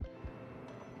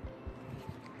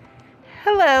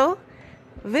Hello,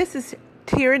 this is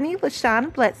Tyranny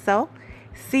LaShawn Bledsoe,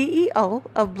 CEO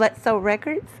of Bledsoe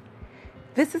Records.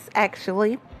 This is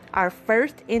actually our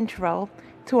first intro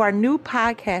to our new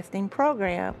podcasting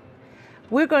program.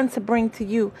 We're going to bring to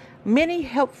you many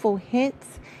helpful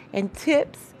hints and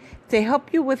tips to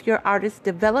help you with your artist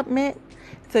development,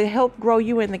 to help grow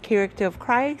you in the character of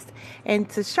Christ, and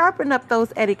to sharpen up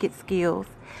those etiquette skills.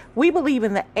 We believe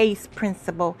in the ACE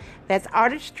principle. That's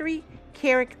artistry,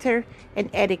 character, and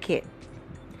etiquette.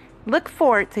 Look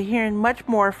forward to hearing much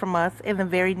more from us in the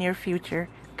very near future.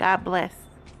 God bless.